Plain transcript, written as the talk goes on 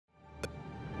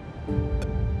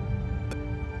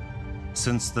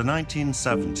Since the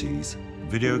 1970s,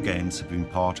 video games have been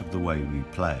part of the way we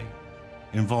play,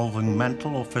 involving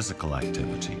mental or physical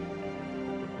activity,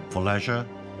 for leisure,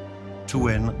 to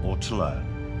win or to learn.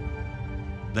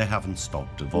 They haven't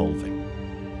stopped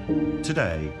evolving.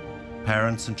 Today,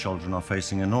 parents and children are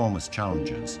facing enormous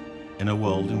challenges in a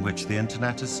world in which the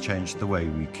internet has changed the way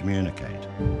we communicate,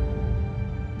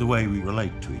 the way we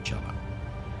relate to each other.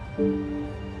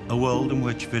 A world in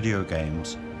which video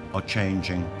games are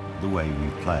changing the way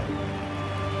we play.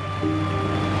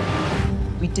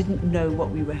 We didn't know what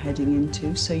we were heading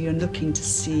into, so you're looking to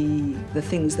see the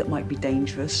things that might be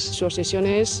dangerous. Su obsesión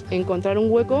es encontrar un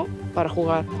hueco para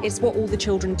jugar. It's what all the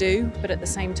children do, but at the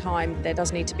same time, there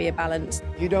does need to be a balance.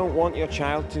 You don't want your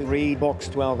child to read books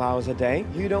 12 hours a day.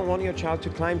 You don't want your child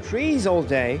to climb trees all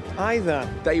day, either.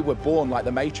 They were born like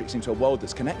the Matrix into a world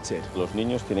that's connected. Los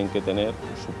niños tienen que tener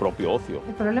su propio ocio.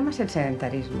 El problema es el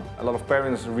sedentarismo. A lot of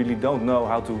parents really don't know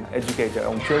how to educate their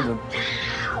own children.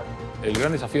 El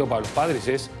gran desafío para los padres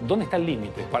es ¿dónde está el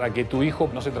límite para que tu hijo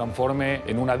no se transforme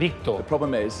en un adicto? The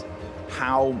problem is,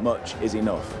 how much is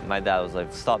enough? My dad was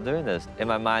like, stop doing this. In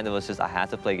my mind, it was just, I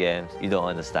had to play games. You don't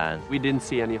understand. We didn't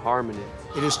see any harm in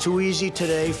it. It is too easy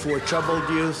today for troubled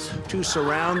youth to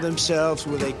surround themselves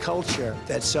with a culture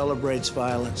that celebrates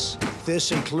violence.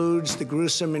 This includes the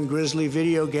gruesome and grisly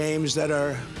video games that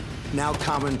are now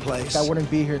commonplace. I wouldn't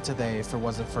be here today if it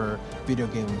wasn't for video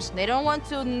games. They don't want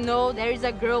to know there is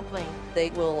a girl playing. They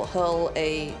will hurl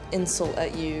an insult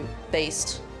at you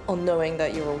based on knowing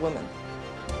that you're a woman.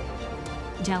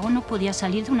 Yago no podía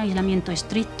salir de un aislamiento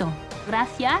estricto.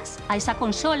 Gracias a esa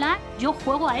consola, yo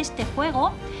juego a este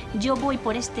juego, yo voy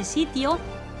por este sitio.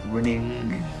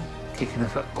 Running, kicking a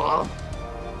football,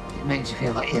 it makes you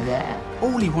feel like you're there.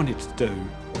 All he wanted to do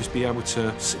was be able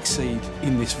to succeed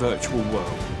in this virtual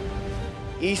world.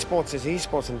 Esports is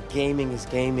esports and gaming is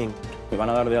gaming. Me van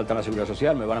a dar de alta en la seguridad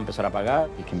social, me van a empezar a pagar.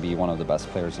 He can be one of the best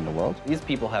players in the world. These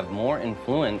people have more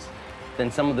influence than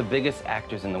some of the biggest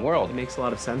actors in the world. It makes a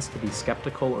lot of sense to be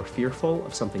skeptical or fearful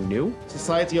of something new.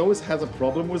 Society always has a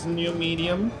problem with a new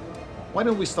medium. Why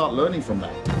don't we start learning from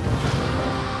that?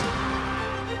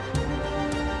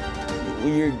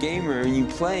 When you're a gamer and you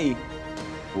play,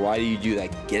 why do you do that?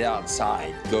 Get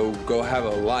outside, go have a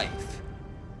life.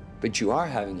 But you are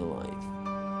having a life.